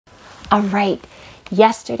All right.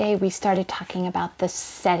 Yesterday we started talking about the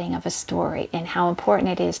setting of a story and how important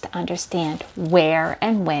it is to understand where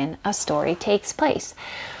and when a story takes place.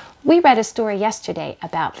 We read a story yesterday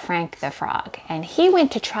about Frank the Frog, and he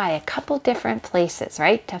went to try a couple different places,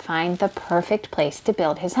 right, to find the perfect place to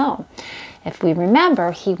build his home. If we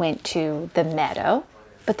remember, he went to the meadow,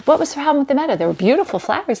 but what was the problem with the meadow? There were beautiful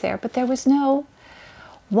flowers there, but there was no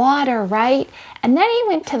water, right? And then he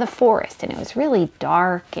went to the forest, and it was really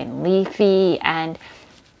dark and leafy,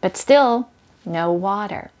 but still no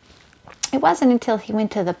water. It wasn't until he went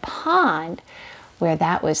to the pond where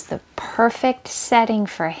that was the perfect setting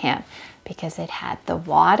for him, because it had the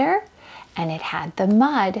water and it had the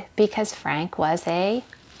mud, because Frank was a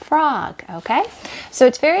frog, okay? So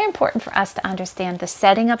it's very important for us to understand the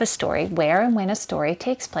setting of a story, where and when a story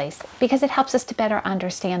takes place, because it helps us to better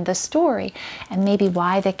understand the story and maybe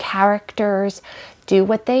why the characters do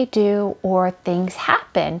what they do or things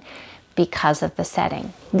happen because of the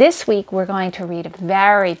setting. This week we're going to read a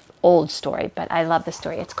very old story, but I love the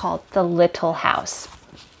story. It's called The Little House.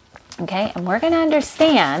 Okay, and we're going to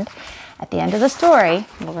understand at the end of the story,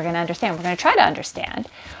 we're going to try to understand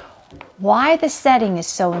why the setting is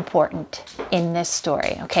so important in this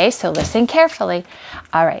story. Okay, so listen carefully.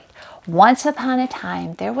 All right. Once upon a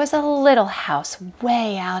time, there was a little house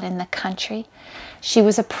way out in the country. She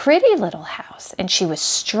was a pretty little house, and she was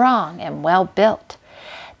strong and well built.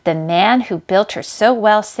 The man who built her so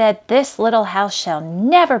well said, "This little house shall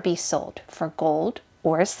never be sold for gold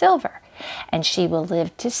or silver, and she will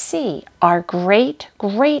live to see our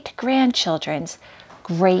great-great-grandchildren's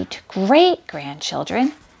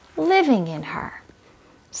great-great-grandchildren living in her."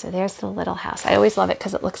 So there's the little house. I always love it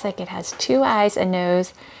because it looks like it has two eyes, a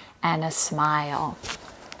nose, and a smile.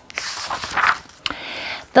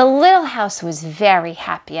 The little house was very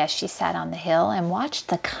happy as she sat on the hill and watched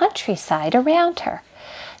the countryside around her.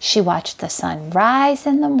 She watched the sun rise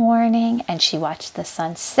in the morning, and she watched the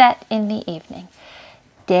sun set in the evening.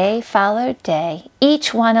 Day followed day,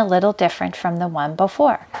 each one a little different from the one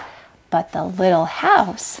before. But the little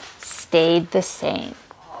house stayed the same.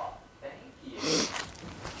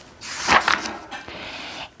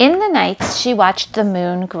 In the nights, she watched the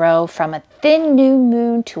moon grow from a thin new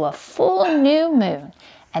moon to a full new moon,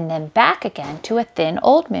 and then back again to a thin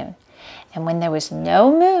old moon. And when there was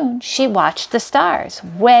no moon, she watched the stars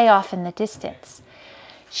way off in the distance.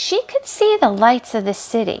 She could see the lights of the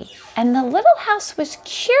city, and the little house was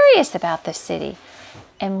curious about the city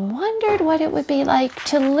and wondered what it would be like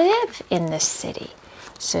to live in the city.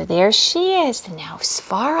 So there she is, and now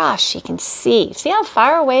far off she can see. See how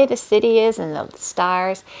far away the city is and the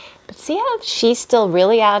stars? But see how she's still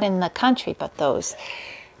really out in the country, but the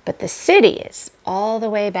city is all the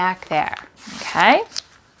way back there, okay?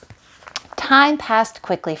 Time passed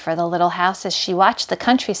quickly for the little house as she watched the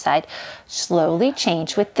countryside slowly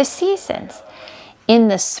change with the seasons. In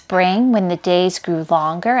the spring, when the days grew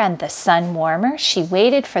longer and the sun warmer, she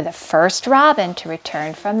waited for the first robin to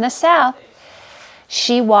return from the south.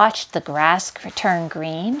 She watched the grass turn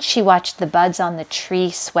green. She watched the buds on the tree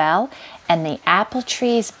swell and the apple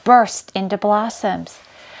trees burst into blossoms.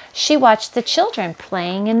 She watched the children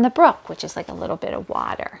playing in the brook, which is like a little bit of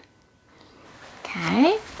water.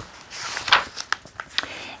 Okay.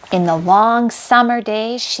 In the long summer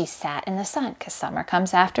days, she sat in the sun, because summer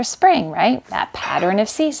comes after spring, right? That pattern of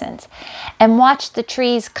seasons. And watched the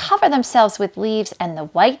trees cover themselves with leaves and the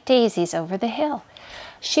white daisies over the hill.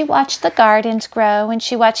 She watched the gardens grow, and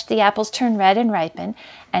she watched the apples turn red and ripen,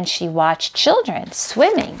 and she watched children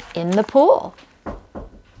swimming in the pool.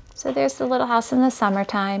 So there's the little house in the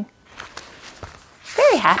summertime.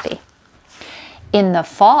 Very happy. In the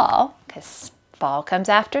fall, because fall comes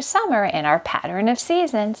after summer in our pattern of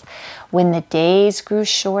seasons, when the days grew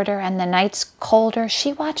shorter and the nights colder,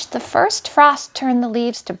 she watched the first frost turn the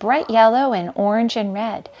leaves to bright yellow and orange and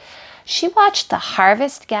red. She watched the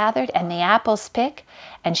harvest gathered and the apples pick,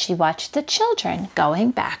 and she watched the children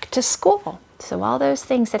going back to school. So all those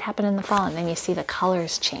things that happen in the fall, and then you see the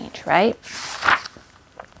colors change, right?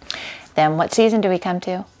 Then what season do we come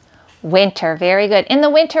to? Winter. Very good. In the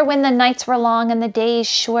winter, when the nights were long and the days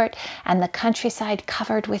short and the countryside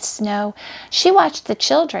covered with snow, she watched the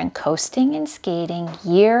children coasting and skating.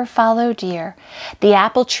 Year followed year. The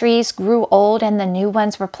apple trees grew old and the new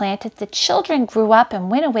ones were planted. The children grew up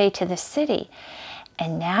and went away to the city.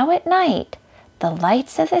 And now at night, the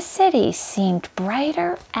lights of the city seemed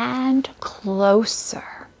brighter and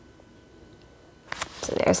closer.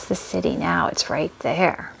 So there's the city now. It's right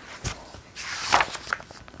there.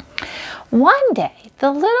 One day, the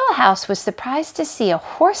little house was surprised to see a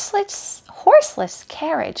horseless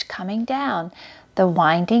carriage coming down the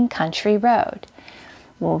winding country road.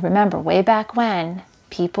 Well, remember, way back when,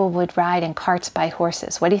 people would ride in carts by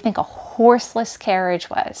horses. What do you think a horseless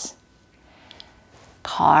carriage was?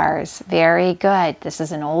 Cars. Very good. This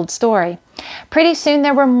is an old story. Pretty soon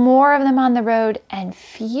there were more of them on the road and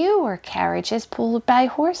fewer carriages pulled by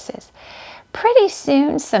horses. Pretty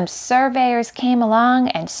soon some surveyors came along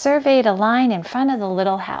and surveyed a line in front of the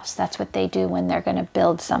little house. That's what they do when they're going to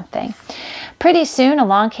build something. Pretty soon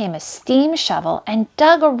along came a steam shovel and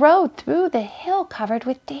dug a road through the hill covered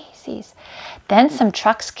with daisies. Then some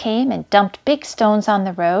trucks came and dumped big stones on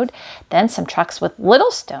the road. Then some trucks with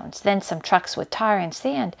little stones. Then some trucks with tar and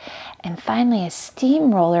sand. And finally a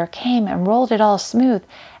steamroller came and rolled it all smooth.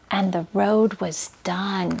 And the road was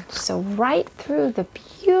done. So right through the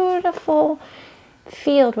beautiful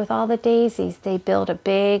field with all the daisies, they built a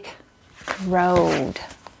big road.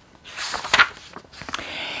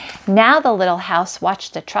 Now the little house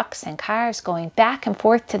watched the trucks and cars going back and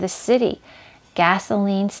forth to the city.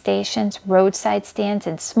 Gasoline stations, roadside stands,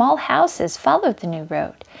 and small houses followed the new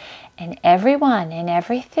road. And everyone and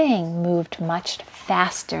everything moved much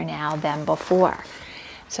faster now than before.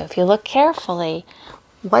 So if you look carefully,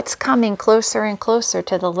 what's coming closer and closer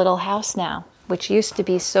to the little house now, which used to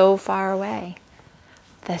be so far away?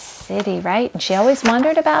 The city, right? And she always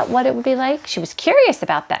wondered about what it would be like. She was curious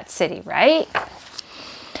about that city, right?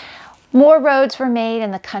 More roads were made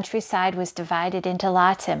and the countryside was divided into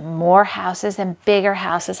lots and more houses and bigger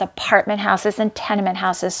houses, apartment houses and tenement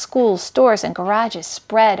houses, schools, stores, and garages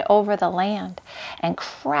spread over the land and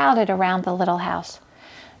crowded around the little house.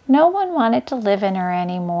 No one wanted to live in her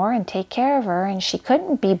anymore and take care of her, and she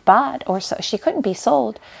couldn't be bought or so she couldn't be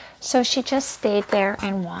sold. So she just stayed there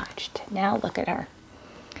and watched. Now look at her.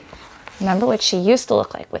 Remember what she used to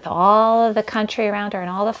look like with all of the country around her and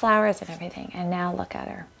all the flowers and everything. And now look at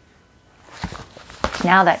her.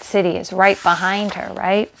 Now that city is right behind her,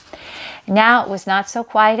 right? Now it was not so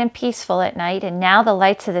quiet and peaceful at night, and now the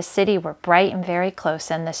lights of the city were bright and very close,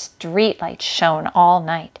 and the street lights shone all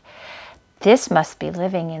night. This must be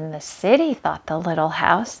living in the city, thought the little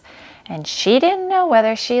house, and she didn't know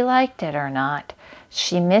whether she liked it or not.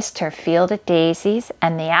 She missed her field of daisies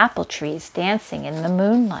and the apple trees dancing in the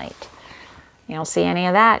moonlight. You don't see any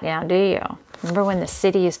of that now, do you? Remember when the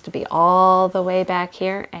city used to be all the way back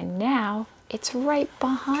here, and now it's right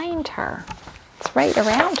behind her. It's right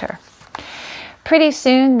around her. Pretty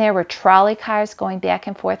soon there were trolley cars going back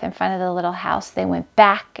and forth in front of the little house. They went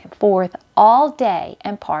back and forth all day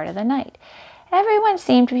and part of the night. Everyone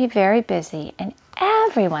seemed to be very busy and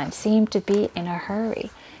everyone seemed to be in a hurry.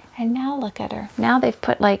 And now look at her. Now they've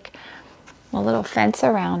put like a little fence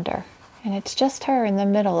around her and it's just her in the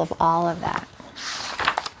middle of all of that.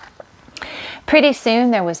 Pretty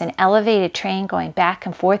soon there was an elevated train going back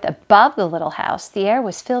and forth above the little house. The air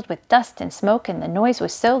was filled with dust and smoke and the noise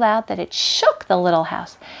was so loud that it shook the little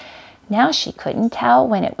house. Now she couldn't tell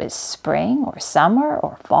when it was spring or summer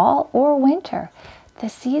or fall or winter. The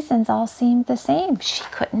seasons all seemed the same. She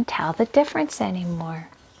couldn't tell the difference anymore.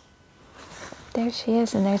 There she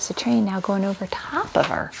is, and there's the train now going over top of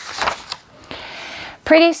her.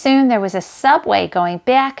 Pretty soon there was a subway going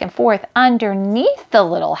back and forth underneath the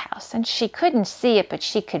little house, and she couldn't see it, but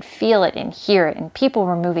she could feel it and hear it, and people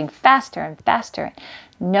were moving faster and faster.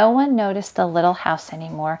 No one noticed the little house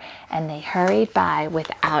anymore, and they hurried by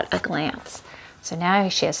without a glance. So now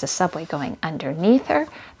she has the subway going underneath her,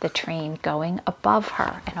 the train going above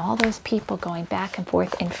her, and all those people going back and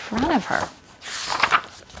forth in front of her.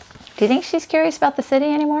 Do you think she's curious about the city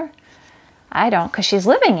anymore? I don't, because she's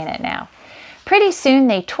living in it now. Pretty soon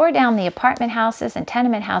they tore down the apartment houses and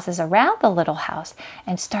tenement houses around the little house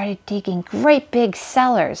and started digging great big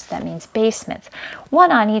cellars, that means basements,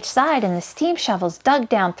 one on each side, and the steam shovels dug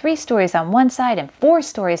down 3 stories on one side and 4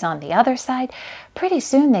 stories on the other side. Pretty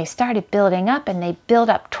soon they started building up, and they built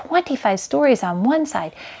up 25 stories on one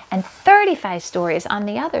side and 35 stories on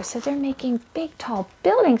the other. So they're making big tall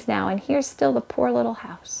buildings now, and here's still the poor little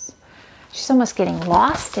house. She's almost getting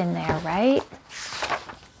lost in there, right?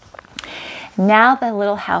 Now the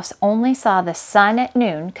little house only saw the sun at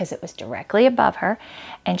noon because it was directly above her,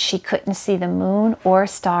 and she couldn't see the moon or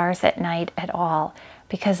stars at night at all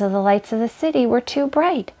because of the lights of the city were too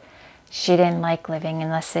bright. She didn't like living in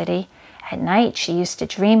the city. At night she used to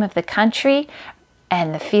dream of the country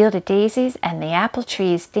and the field of daisies and the apple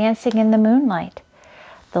trees dancing in the moonlight.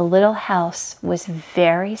 The little house was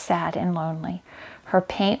very sad and lonely. Her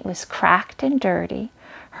paint was cracked and dirty.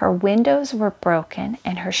 Her windows were broken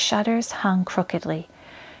and her shutters hung crookedly.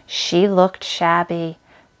 She looked shabby,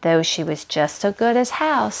 though she was just as good a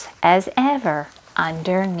house as ever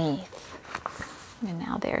underneath. And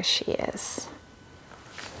now there she is.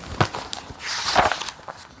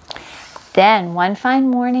 Then one fine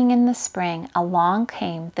morning in the spring, along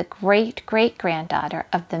came the great-great-granddaughter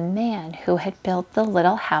of the man who had built the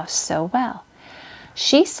little house so well.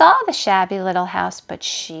 She saw the shabby little house, but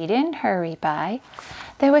she didn't hurry by.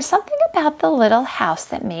 There was something about the little house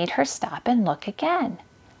that made her stop and look again.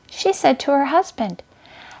 She said to her husband,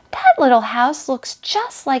 "That little house looks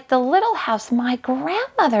just like the little house my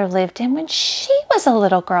grandmother lived in when she was a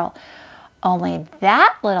little girl. Only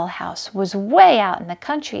that little house was way out in the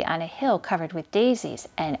country on a hill covered with daisies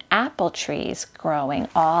and apple trees growing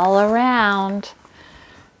all around."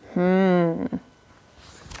 Sound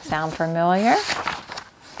familiar?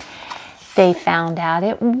 They found out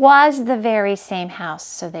it was the very same house,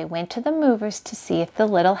 so they went to the movers to see if the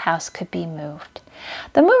little house could be moved.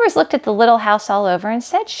 The movers looked at the little house all over and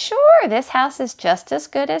said, "Sure, this house is just as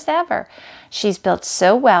good as ever. She's built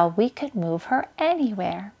so well we could move her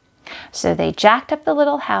anywhere." So they jacked up the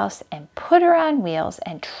little house and put her on wheels,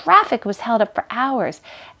 and traffic was held up for hours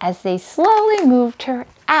as they slowly moved her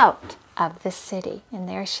out of the city. And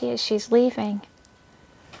there she is, she's leaving.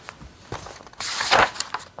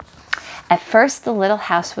 At first the little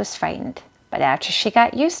house was frightened, but after she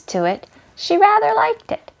got used to it, she rather liked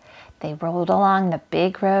it. They rolled along the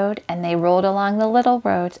big road and they rolled along the little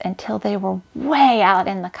roads until they were way out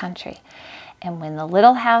in the country. And when the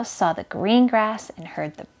little house saw the green grass and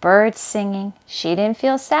heard the birds singing, she didn't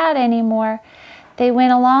feel sad anymore. They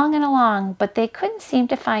went along and along, but they couldn't seem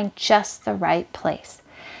to find just the right place.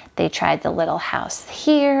 They tried the little house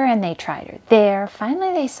here and they tried her there.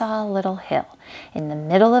 Finally, they saw a little hill in the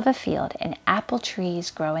middle of a field and apple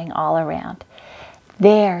trees growing all around.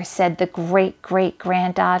 "There," said the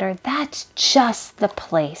great-great-granddaughter, "that's just the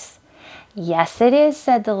place." "Yes, it is,"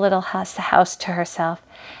 said the little house to herself.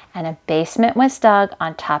 And a basement was dug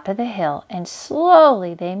on top of the hill, and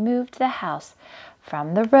slowly they moved the house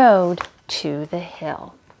from the road to the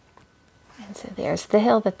hill. And so there's the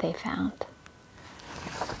hill that they found.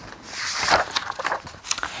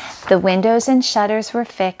 The windows and shutters were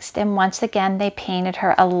fixed, and once again they painted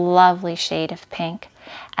her a lovely shade of pink.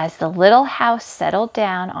 As the little house settled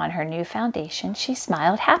down on her new foundation, she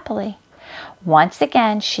smiled happily. Once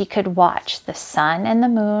again she could watch the sun and the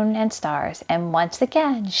moon and stars, and once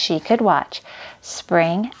again she could watch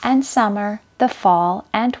spring and summer, the fall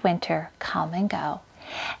and winter come and go.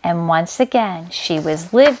 And once again she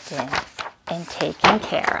was lived in and taken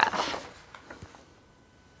care of.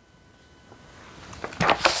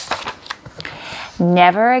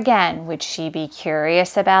 Never again would she be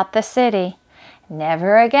curious about the city.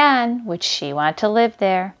 Never again would she want to live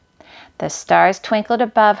there. The stars twinkled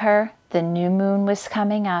above her. The new moon was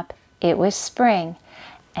coming up. It was spring,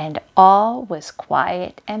 and all was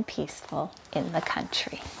quiet and peaceful in the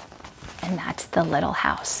country. And that's the little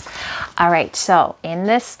house. All right, so in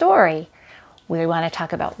this story, we want to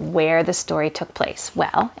talk about where the story took place.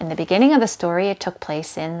 Well, in the beginning of the story, it took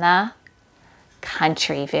place in the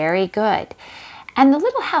country. Very good. And the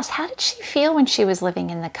little house, how did she feel when she was living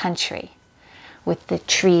in the country? With the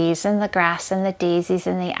trees and the grass and the daisies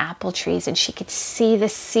and the apple trees, and she could see the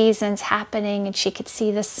seasons happening, and she could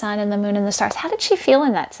see the sun and the moon and the stars. How did she feel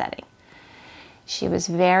in that setting? She was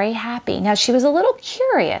very happy. Now, she was a little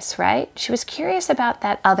curious, right? She was curious about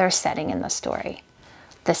that other setting in the story,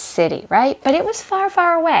 the city, right? But it was far,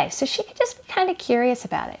 far away, so she could just be kind of curious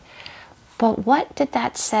about it. But what did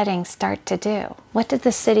that setting start to do? What did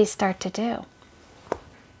the city start to do?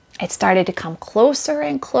 It started to come closer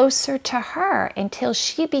and closer to her until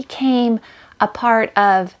she became a part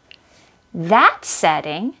of that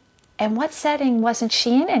setting. And what setting wasn't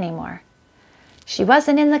she in anymore? She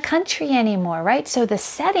wasn't in the country anymore, right? So the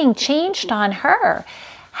setting changed on her.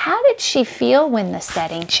 How did she feel when the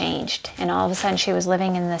setting changed and all of a sudden she was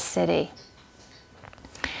living in the city?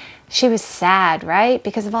 She was sad, right?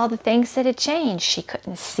 Because of all the things that had changed. She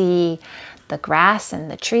couldn't see the grass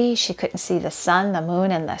and the trees. She couldn't see the sun, the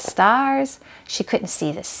moon, and the stars. She couldn't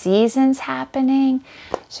see the seasons happening.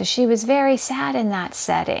 So she was very sad in that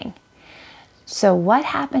setting. So what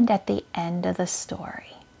happened at the end of the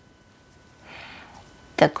story?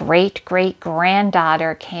 The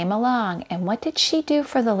great-great-granddaughter came along, and what did she do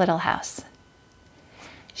for the little house?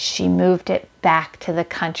 She moved it back to the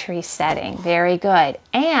country setting. Very good.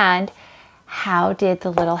 And how did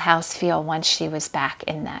the little house feel once she was back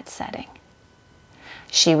in that setting?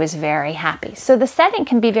 She was very happy. So the setting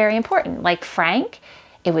can be very important. Like Frank,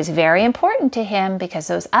 it was very important to him because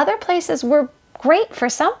those other places were great for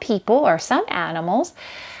some people or some animals,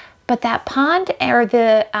 but that pond or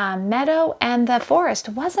the meadow and the forest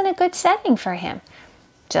wasn't a good setting for him.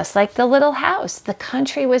 Just like the little house, the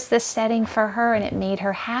country was the setting for her and it made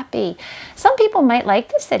her happy. Some people might like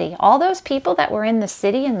the city. All those people that were in the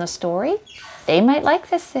city in the story, they might like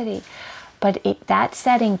the city. But that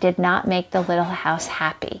setting did not make the little house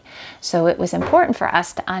happy. So it was important for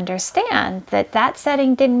us to understand that that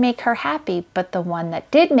setting didn't make her happy, but the one that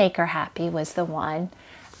did make her happy was the one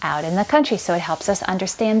out in the country. So it helps us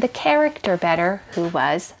understand the character better, who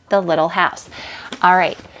was the little house. All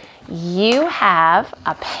right. You have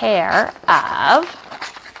a pair of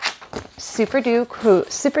super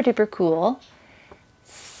duper cool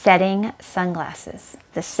setting sunglasses.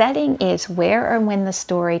 The setting is where and when the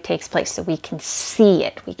story takes place, so we can see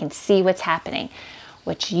it. We can see what's happening.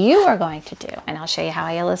 What you are going to do, and I'll show you how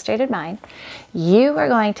I illustrated mine, you are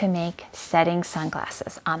going to make setting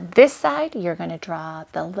sunglasses. On this side, you're going to draw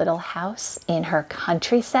the little house in her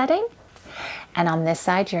country setting, and on this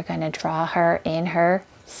side, you're going to draw her in her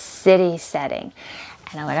city setting.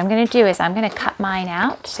 And what I'm going to do is I'm going to cut mine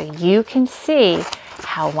out so you can see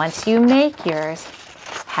how once you make yours,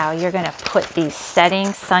 how you're going to put these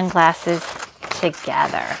setting sunglasses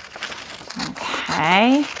together.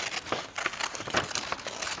 Okay.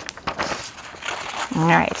 All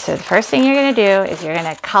right, so the first thing you're going to do is you're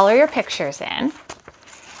going to color your pictures in,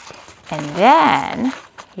 and then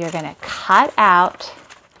you're going to cut out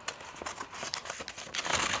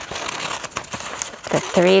the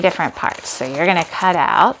 3 different parts. So you're going to cut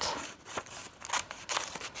out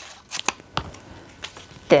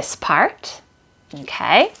this part,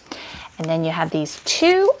 okay? And then you have these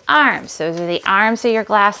 2 arms. Those are the arms of your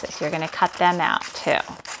glasses. You're going to cut them out too,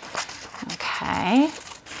 okay?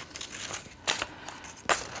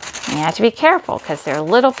 And you have to be careful because they're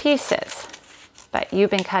little pieces, but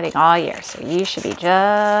you've been cutting all year, so you should be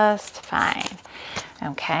just fine.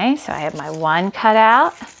 Okay, so I have my 1 cut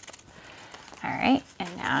out. All right,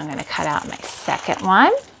 and now I'm going to cut out my second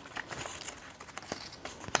one.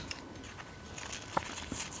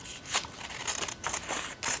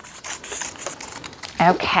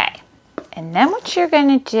 Okay, and then what you're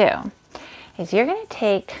going to do is you're going to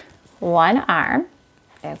take 1 arm,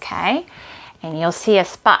 okay, and you'll see a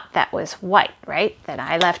spot that was white, right? That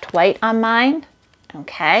I left white on mine,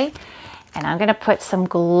 okay, and I'm going to put some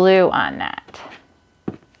glue on that,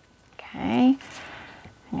 okay.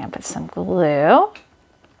 I'm going to put some glue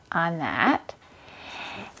on that,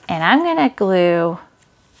 and I'm going to glue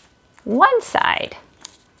one side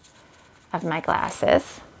of my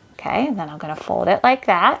glasses, okay, and then I'm going to fold it like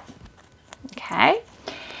that, okay,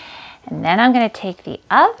 and then I'm going to take the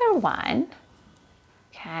other one,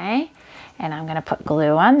 okay, and I'm going to put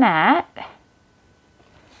glue on that,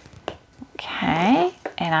 okay,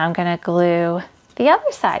 and I'm going to glue the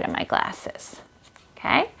other side of my glasses,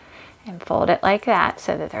 okay, and fold it like that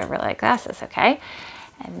so that they're really like glasses, okay?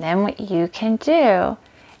 And then what you can do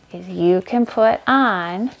is you can put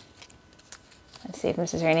on, let's see if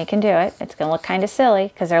Mrs. Rainey can do it. It's going to look kind of silly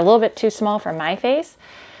because they're a little bit too small for my face.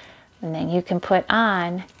 And then you can put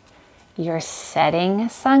on your setting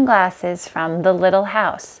sunglasses from the little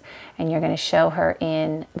house. And you're going to show her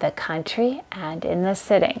in the country and in the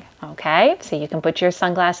sitting, okay? So you can put your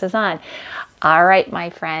sunglasses on. All right, my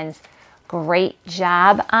friends. Great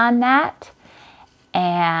job on that.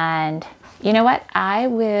 And you know what? I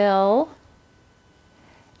will,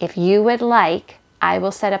 if you would like, I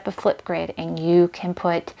will set up a Flipgrid and you can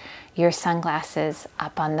put your sunglasses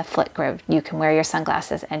up on the Flipgrid. You can wear your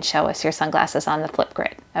sunglasses and show us your sunglasses on the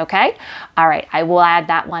Flipgrid. Okay? All right. I will add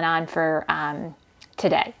that one on for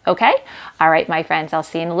today. Okay? All right, my friends. I'll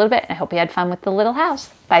see you in a little bit. I hope you had fun with the little house.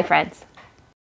 Bye, friends.